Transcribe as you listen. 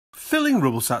Filling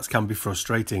rubble sacks can be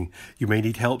frustrating. You may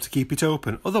need help to keep it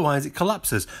open, otherwise it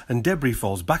collapses and debris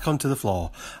falls back onto the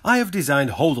floor. I have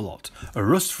designed Holdalot, a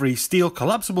rust-free steel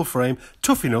collapsible frame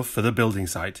tough enough for the building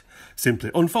site.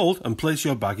 Simply unfold and place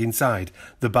your bag inside.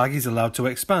 The bag is allowed to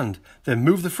expand. Then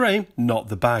move the frame, not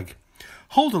the bag.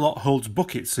 Holdalot holds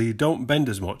buckets so you don't bend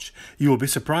as much. You will be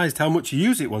surprised how much you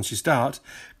use it once you start.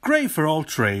 Great for all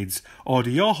trades. Order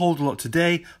your Holdalot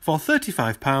today for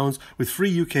 £35 with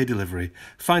free UK delivery.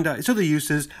 Find out its other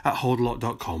uses at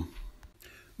holdalot.com.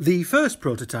 The first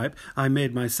prototype I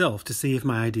made myself to see if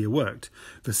my idea worked.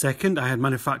 The second I had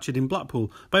manufactured in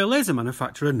Blackpool by a laser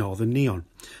manufacturer, Northern Neon.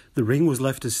 The ring was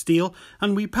left as steel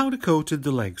and we powder coated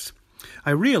the legs.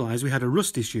 I realised we had a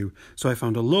rust issue, so I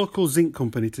found a local zinc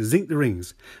company to zinc the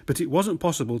rings, but it wasn't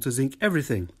possible to zinc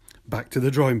everything. Back to the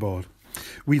drawing board.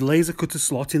 We laser cut a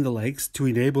slot in the legs to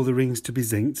enable the rings to be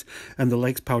zinced and the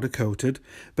legs powder coated,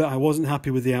 but I wasn't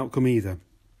happy with the outcome either.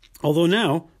 Although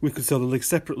now we could sell the legs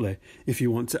separately if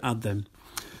you want to add them.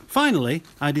 Finally,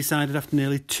 I decided after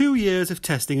nearly 2 years of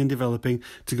testing and developing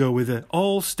to go with an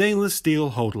all stainless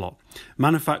steel Holdalot,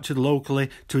 manufactured locally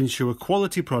to ensure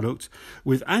quality product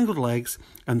with angled legs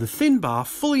and the thin bar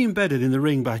fully embedded in the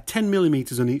ring by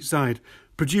 10mm on each side,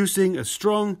 producing a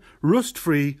strong,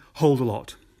 rust-free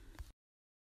Holdalot.